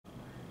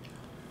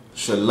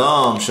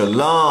Shalom,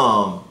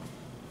 shalom,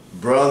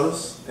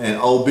 brothers and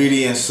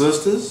obedient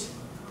sisters.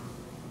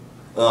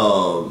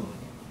 Y'all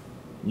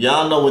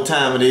know what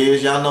time it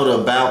is. Y'all know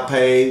the about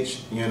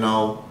page. You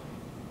know,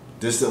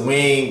 this we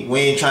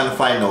ain't trying to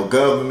fight no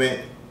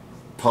government,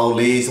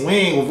 police. We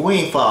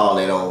ain't for all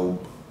that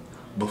old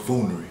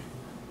buffoonery.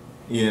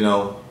 You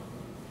know.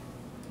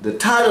 The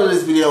title of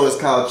this video is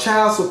called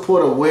Child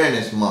Support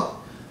Awareness Month.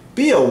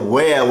 Be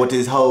aware what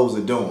these hoes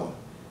are doing.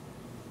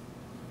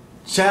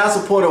 Child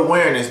Support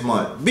Awareness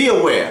Month. Be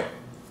aware.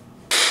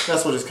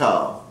 That's what it's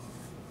called.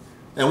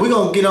 And we're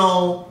going to get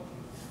on.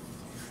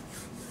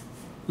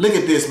 Look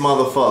at this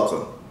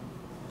motherfucker.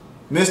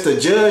 Mr.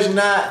 Judge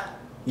Not,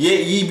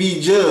 Yet Ye Be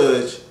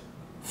Judged.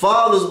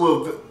 Fathers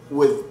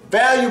with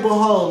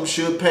valuable homes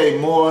should pay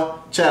more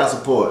child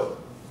support.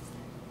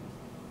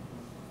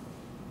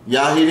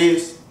 Y'all hear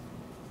this?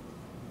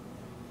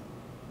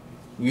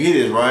 You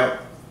hear this, right?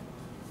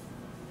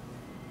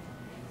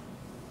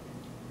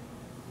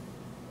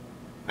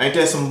 Ain't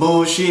that some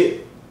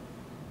bullshit?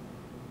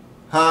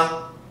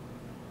 Huh?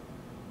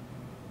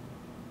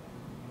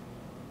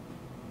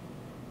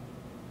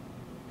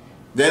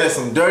 That is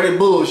some dirty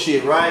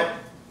bullshit, right?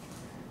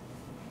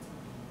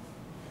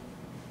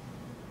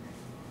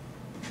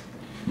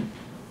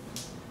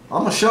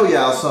 I'm gonna show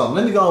y'all something.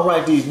 Let me go and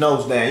write these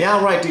notes down.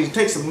 Y'all write these,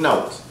 take some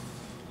notes.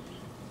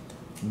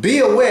 Be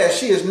aware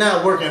she is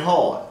not working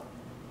hard.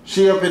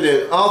 She up in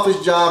the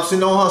office job,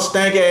 sitting on her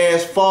stank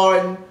ass,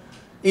 farting,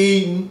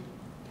 eating,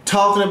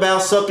 talking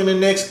about sucking the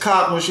next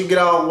cock when she get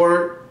out of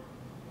work,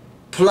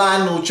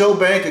 plotting with your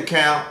bank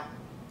account.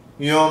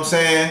 You know what I'm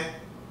saying?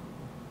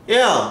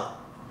 Yeah.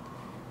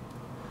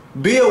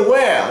 Be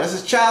aware. This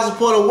is Child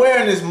Support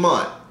Awareness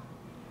Month.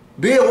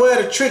 Be aware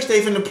of the tricks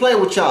they finna play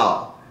with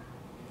y'all.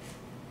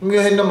 Let me go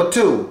ahead, number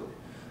 2.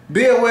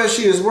 Be aware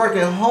she is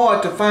working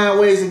hard to find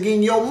ways of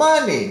getting your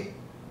money.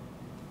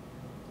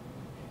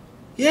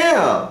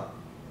 Yeah.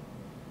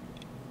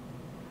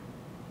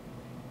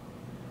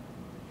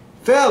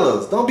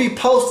 Fellas, don't be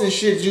posting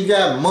shit you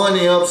got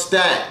money up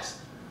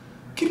stacks.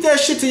 Keep that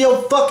shit to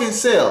your fucking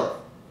self.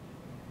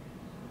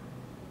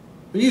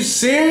 Are you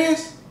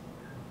serious?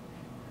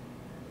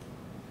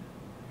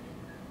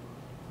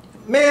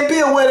 Man, be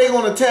aware they're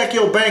gonna attack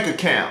your bank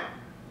account.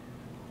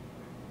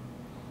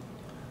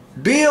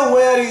 Be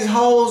aware these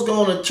hoes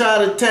gonna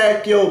try to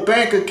attack your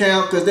bank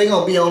account because they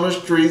gonna be on the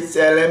street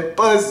selling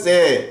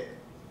pussy.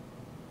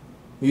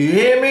 You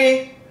hear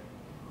me?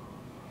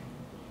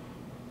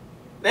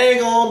 They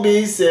gonna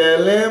be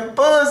selling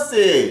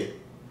pussy.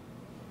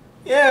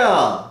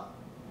 Yeah.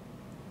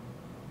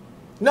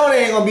 No,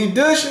 they ain't gonna be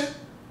douching.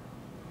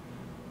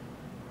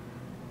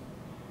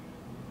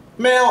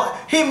 Man,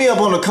 hit me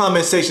up on the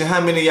comment section how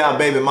many of y'all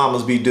baby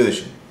mamas be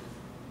douching.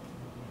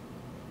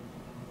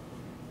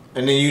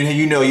 And then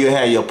you know you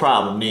have your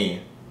problem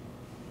then.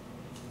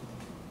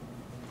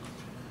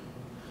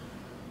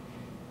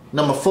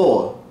 Number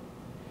 4.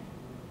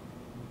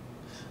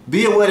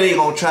 Be aware they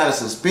gonna try to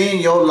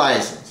suspend your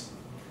license,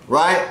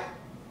 right?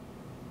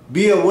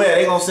 Be aware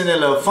they gonna send that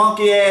little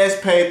funky ass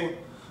paper.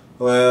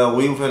 Well,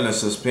 we finna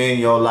suspend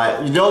your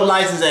license. Your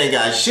license ain't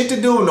got shit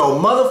to do with no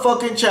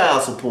motherfucking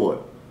child support.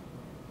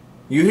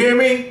 You hear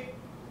me?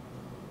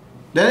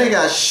 That ain't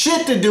got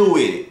shit to do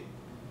with it.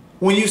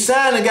 When you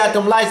sign and got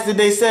them licenses,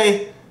 they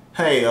say,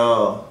 hey, you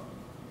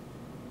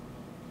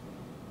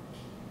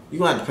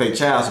gonna have to pay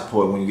child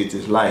support when you get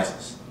this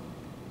license.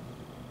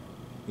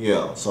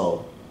 Yeah,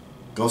 so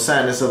go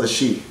sign this other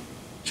sheet.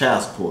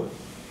 Child support.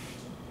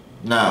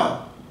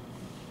 Now.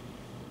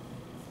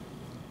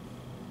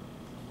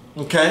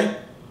 Okay.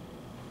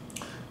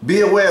 Be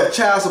aware of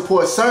child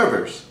support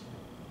servers.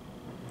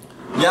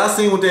 Y'all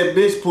seen what that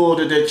bitch pulled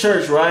at that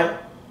church, right?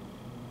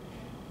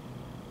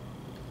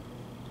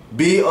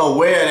 Be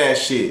aware of that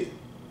shit.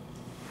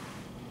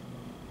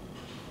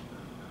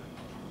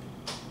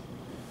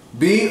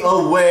 Be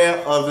aware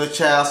of the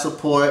child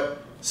support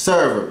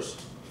servers.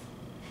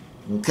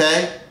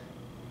 Okay?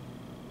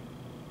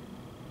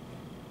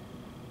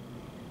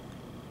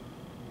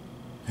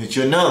 Hit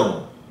your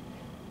number.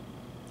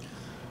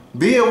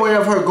 Be aware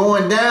of her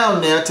going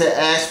down there to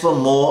ask for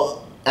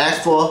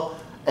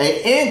an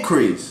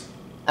increase.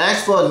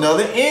 Ask for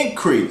another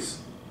increase.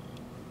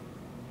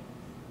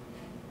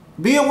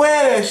 Be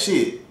aware of that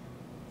shit.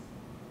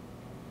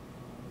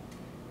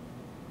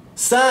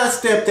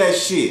 Sidestep that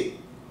shit.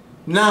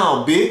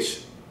 Nah,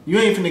 bitch. You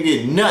ain't finna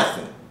get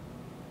nothing.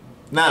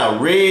 Not a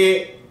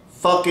red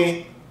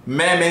fucking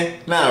mammy.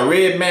 Not a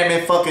red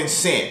mammy fucking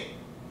cent.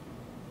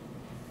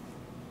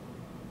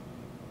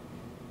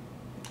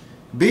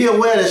 Be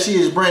aware that she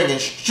is bringing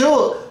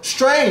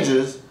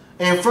strangers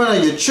in front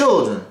of your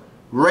children.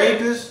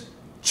 Rapists,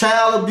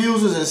 child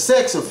abusers, and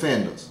sex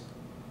offenders.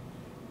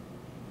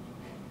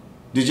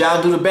 Did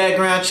y'all do the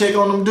background check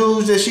on them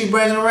dudes that she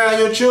bringing around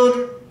your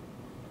children?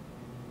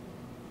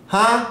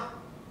 Huh?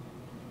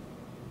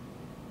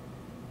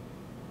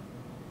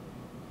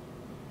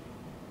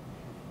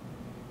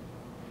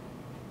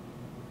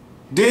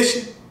 Did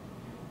she?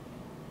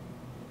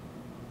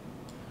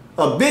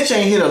 A bitch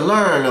ain't here to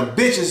learn. A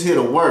bitch is here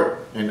to work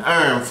and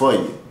earn for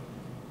you.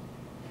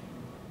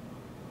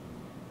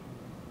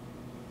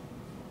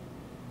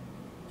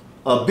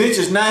 A bitch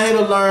is not here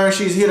to learn.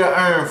 She's here to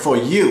earn for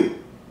you.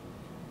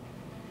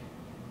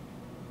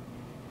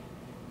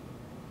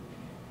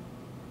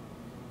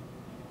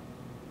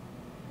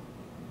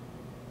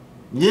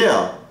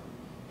 Yeah.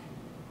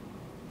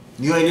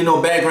 You ain't do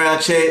no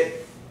background check.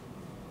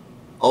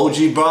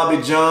 OG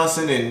Bobby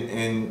Johnson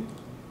and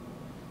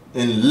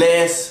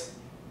Les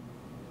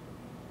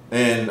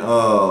and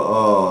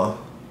I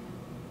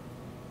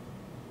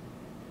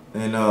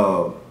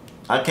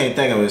can't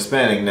think of a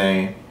Hispanic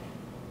name.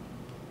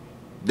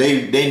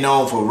 They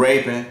known for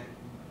raping,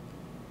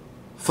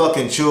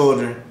 fucking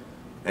children,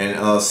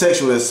 and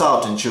sexually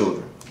assaulting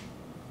children.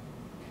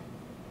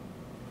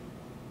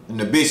 And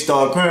the bitch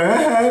started crying,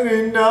 I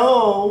didn't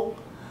know.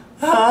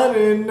 I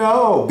didn't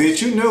know.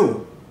 Bitch, you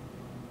knew.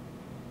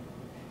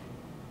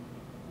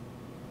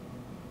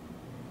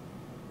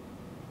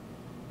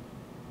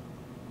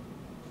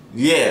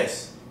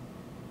 Yes.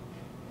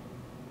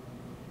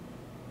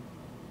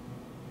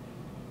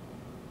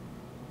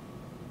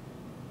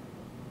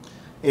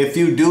 If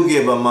you do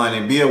give her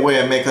money, be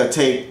aware and make her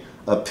take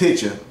a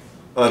picture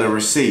of the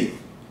receipt.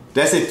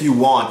 That's if you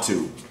want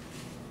to.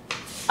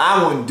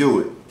 I wouldn't do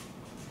it.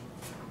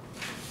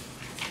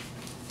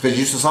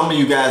 Because some of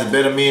you guys are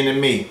better men than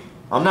me.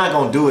 I'm not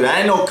going to do it. I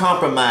ain't no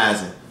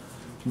compromising.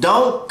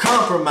 Don't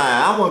compromise.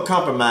 I won't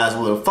compromise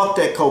with her. Fuck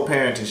that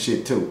co-parenting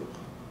shit too.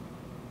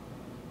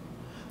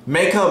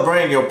 Make her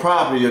bring your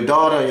property, your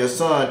daughter or your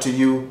son to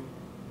you.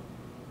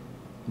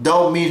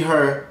 Don't meet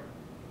her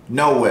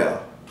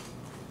nowhere.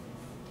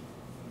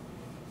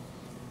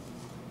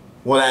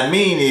 What I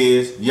mean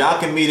is, y'all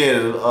can meet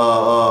at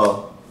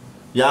y'all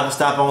can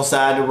stop on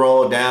side the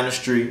road, down the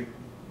street.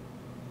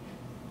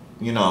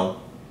 You know.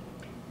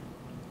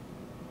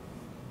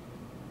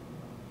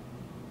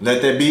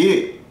 Let that be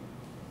it.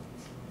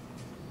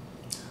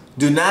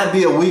 Do not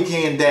be a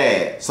weekend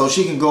dad so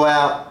she can go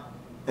out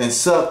and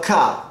suck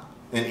cock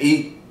and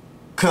eat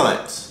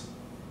cunts.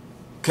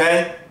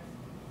 Okay?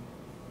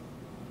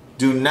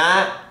 Do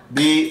not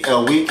be a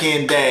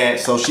weekend dad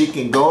so she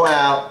can go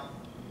out,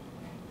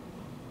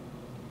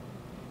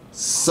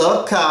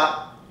 suck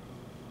cock,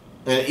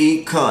 and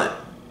eat cunt.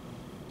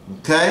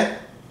 Okay?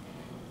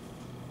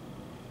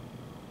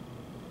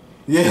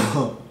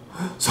 Yeah.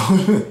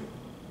 So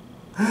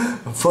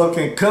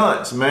fucking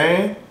cunts,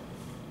 man.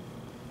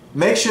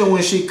 Make sure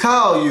when she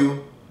call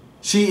you,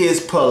 she is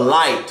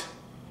polite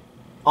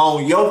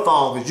on your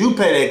phone, because you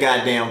pay that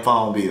goddamn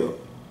phone bill.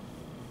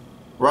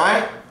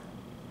 Right?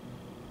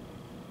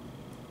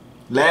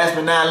 Last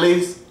but not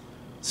least,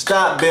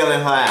 stop bailing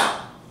her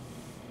out,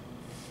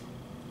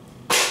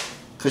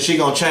 because she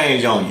gonna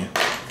change on you.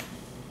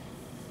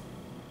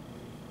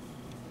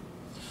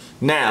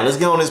 Now, let's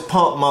get on this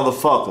punk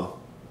motherfucker.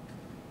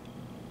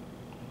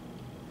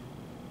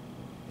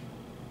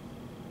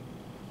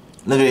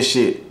 Look at this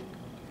shit.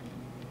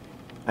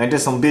 Ain't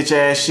this some bitch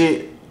ass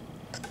shit?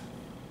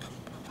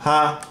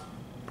 Huh?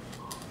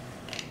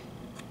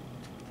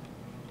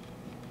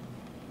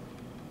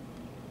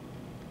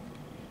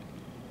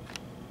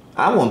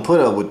 I wouldn't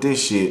put up with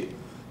this shit.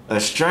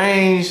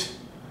 Estranged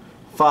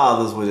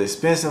fathers with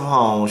expensive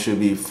homes should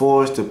be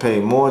forced to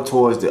pay more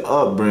towards the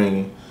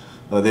upbringing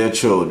of their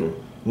children.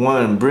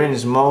 One of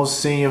Britain's most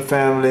senior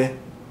family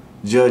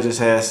judges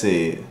has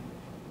said.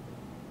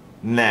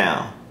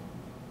 Now,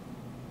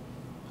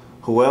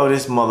 whoever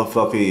this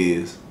motherfucker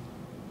is,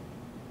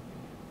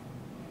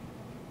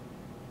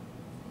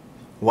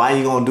 why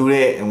you gonna do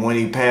that? And when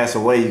he pass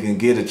away, you can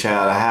get a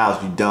child a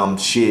house, you dumb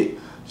shit.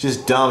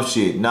 Just dumb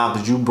shit. Nah,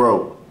 cause you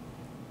broke.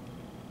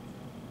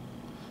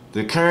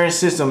 The current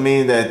system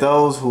means that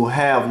those who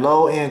have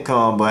low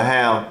income but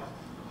have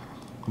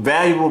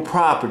valuable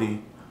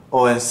property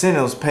or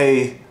incentives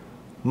pay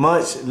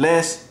much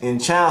less in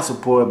child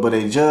support, but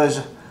a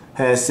judge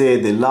has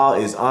said the law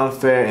is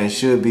unfair and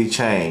should be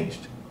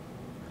changed.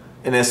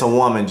 And it's a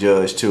woman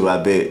judge too,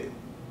 I bet.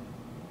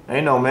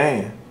 Ain't no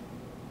man.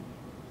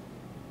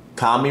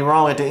 Call me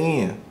wrong at the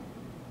end.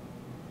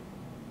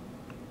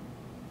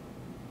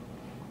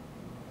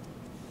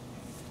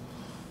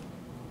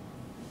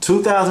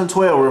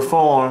 (2012)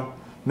 reform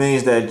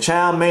means that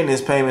child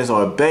maintenance payments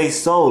are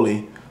based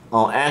solely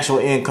on actual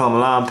income,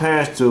 allowing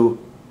parents to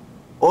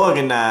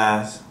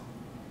organize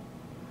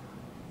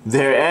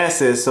their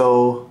assets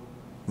so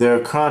their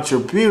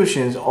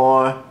contributions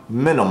are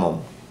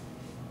minimum.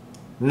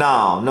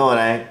 No, it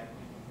ain't.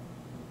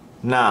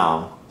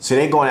 No. See,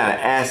 they going out of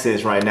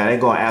assets right now. They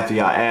going after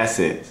y'all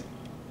assets.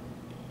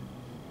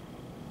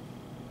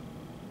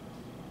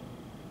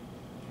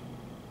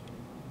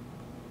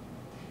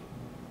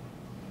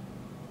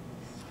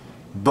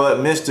 But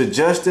Mr.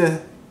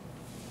 Justin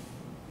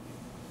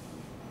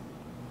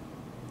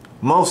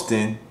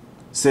Mostyn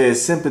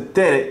says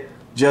sympathetic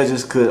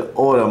judges could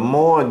order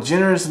more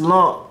generous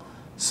lump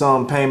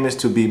sum payments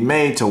to be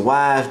made to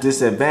wives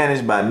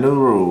disadvantaged by new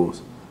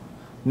rules.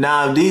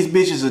 Now, if these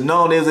bitches had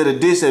known they was at a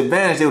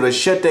disadvantage, they would have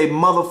shut their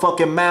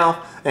motherfucking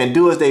mouth and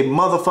do as they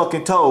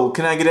motherfucking told.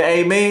 Can I get an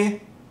amen?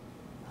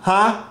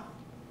 Huh?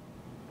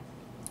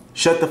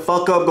 Shut the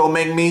fuck up, go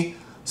make me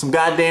some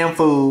goddamn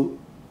food.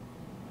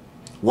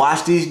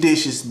 Wash these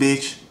dishes,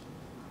 bitch.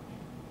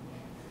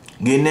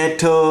 Get in that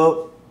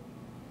tub.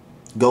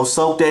 Go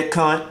soak that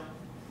cunt.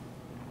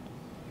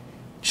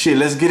 Shit,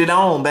 let's get it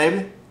on,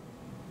 baby.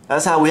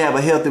 That's how we have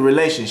a healthy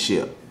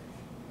relationship.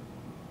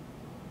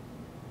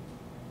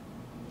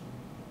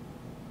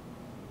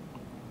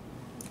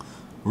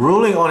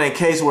 Ruling on a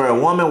case where a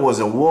woman was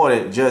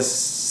awarded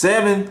just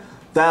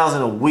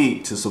 $7,000 a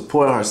week to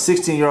support her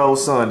 16-year-old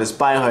son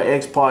despite her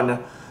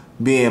ex-partner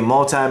being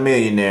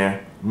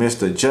multimillionaire,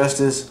 Mr.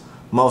 Justice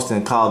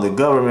Mostyn called the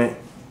government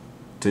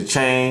to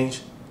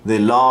change the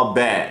law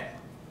back.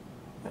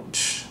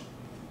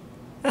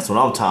 That's what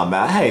I'm talking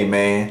about. Hey,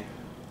 man.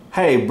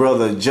 Hey,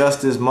 brother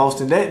Justice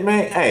Mostyn. That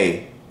man,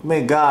 hey,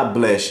 may God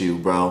bless you,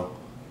 bro.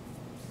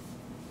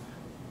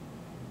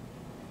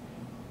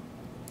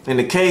 In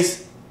the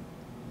case,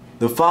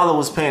 the father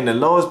was paying the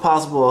lowest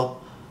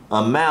possible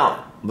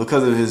amount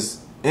because of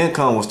his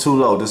income was too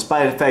low,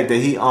 despite the fact that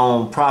he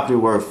owned property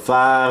worth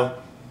 $5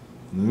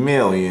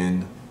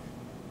 million.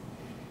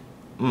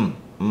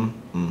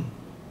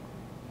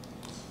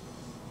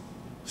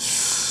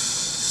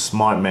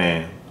 Smart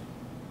man.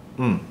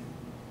 In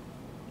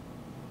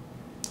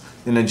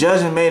the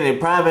judgment made in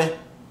private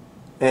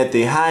at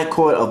the High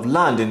Court of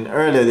London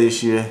earlier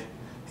this year,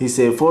 he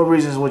said, for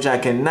reasons which I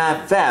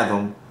cannot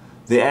fathom,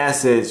 the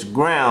asset's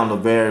ground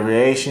of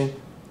variation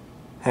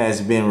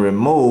has been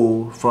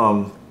removed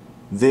from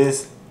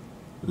this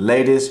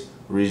latest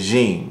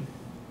regime.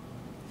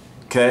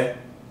 Okay?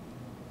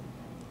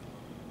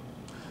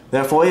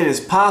 Therefore, it is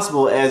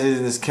possible, as is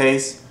in this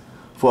case,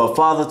 for a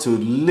father to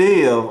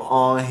live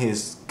on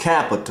his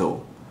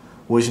capital,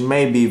 which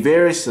may be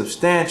very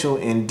substantial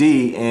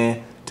indeed,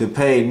 and to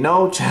pay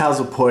no child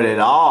support at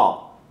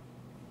all.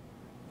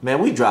 Man,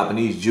 we dropping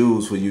these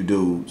Jews for you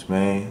dudes,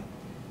 man.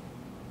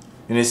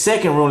 In his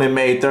second ruling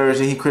made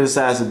Thursday, he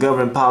criticized the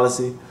government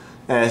policy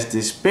as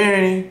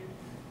despairing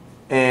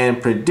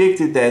and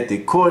predicted that the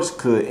courts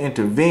could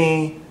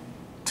intervene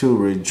to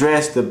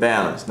redress the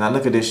balance. Now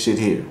look at this shit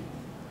here.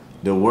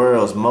 The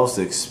world's most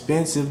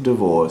expensive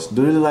divorce.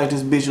 Do you look like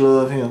this bitch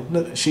love him?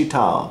 Look, she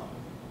tall.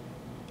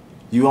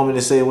 You want me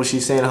to say what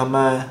she's saying in her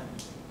mind?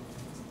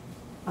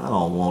 I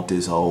don't want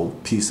this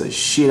old piece of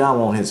shit. I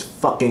want his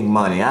fucking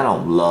money. I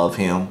don't love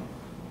him.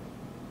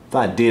 If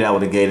I did, I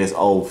would have gave this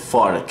old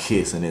fart a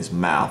kiss in his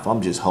mouth.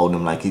 I'm just holding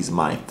him like he's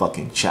my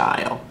fucking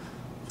child.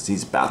 Because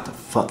he's about to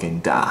fucking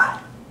die.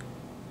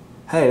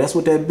 Hey, that's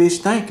what that bitch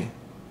thinking.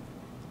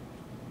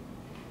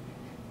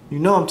 You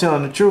know I'm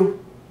telling the truth.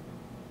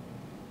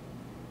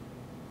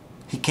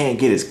 He can't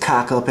get his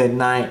cock up at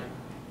night.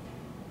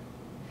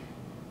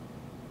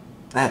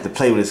 I have to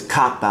play with his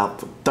cock about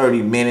for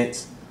 30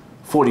 minutes,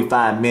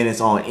 45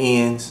 minutes on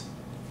ends.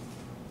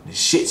 The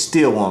shit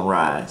still won't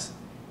rise.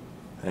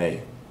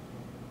 Hey.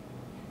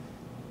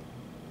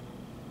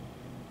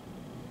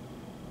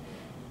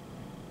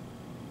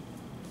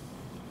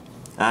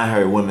 I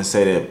heard women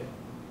say that,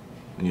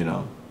 you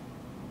know.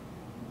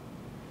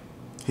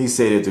 He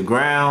said if the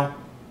ground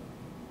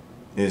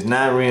is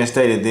not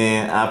reinstated,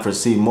 then I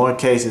foresee more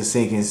cases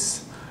seeking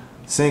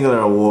singular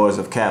awards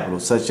of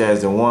capital, such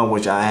as the one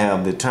which I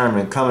have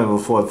determined coming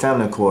before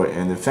family court,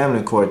 and the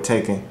family court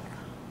taking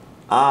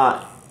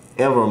a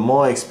ever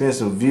more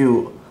expensive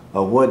view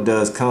of what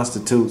does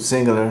constitute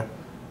singular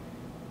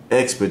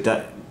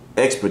expenditure.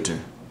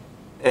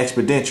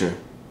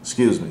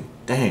 Excuse me.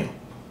 Damn.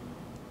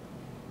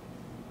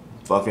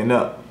 Fucking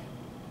up.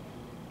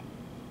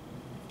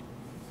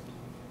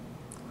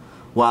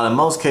 While in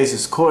most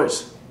cases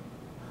courts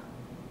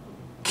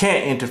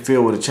can't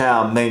interfere with a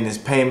child maintenance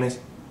payments,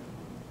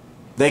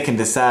 they can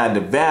decide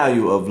the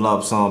value of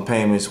lump sum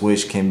payments,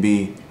 which can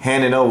be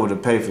handed over to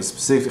pay for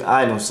specific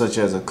items such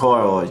as a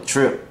car or a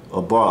trip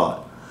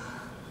abroad.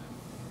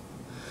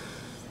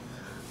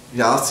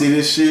 Y'all see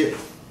this shit?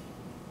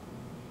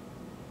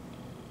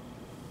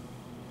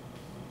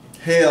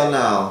 Hell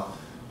no.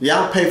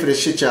 Y'all pay for the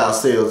shit y'all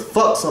selves.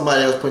 Fuck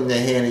somebody else putting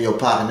their hand in your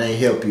pocket and they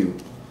help you.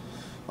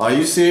 Are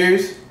you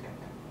serious?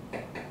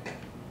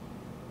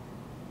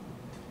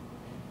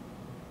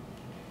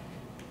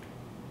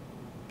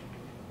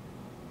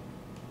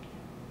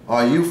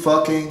 Are you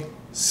fucking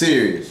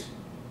serious?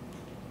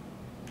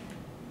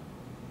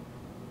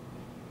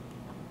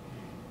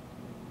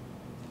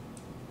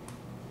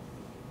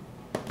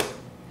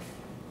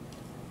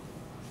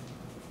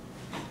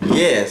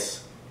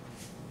 Yes.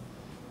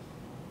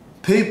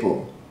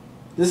 People,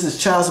 this is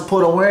Child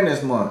Support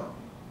Awareness Month.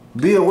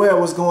 Be aware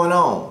of what's going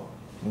on.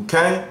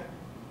 Okay?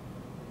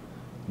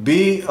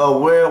 Be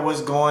aware of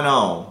what's going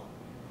on.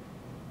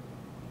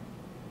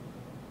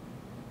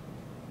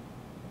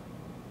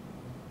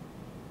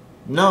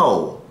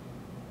 No.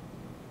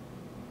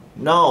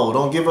 No,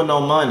 don't give her no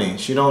money.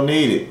 She don't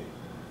need it.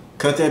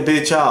 Cut that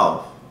bitch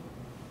off.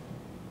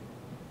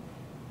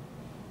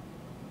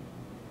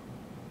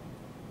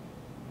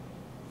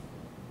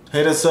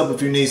 Hit us up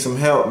if you need some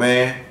help,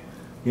 man.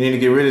 You need to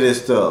get rid of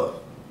this stuff.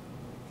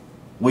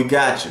 We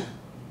got you.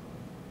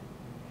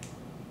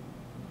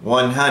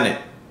 100.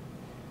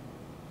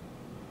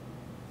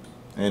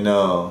 And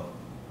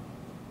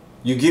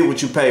you get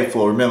what you pay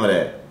for. Remember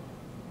that.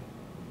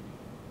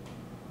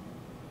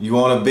 You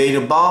want to be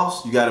the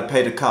boss, you got to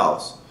pay the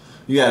cost.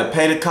 You got to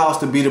pay the cost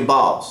to be the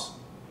boss.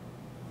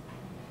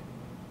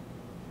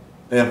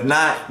 If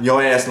not,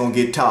 your ass gonna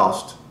get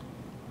tossed.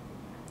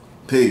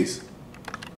 Peace.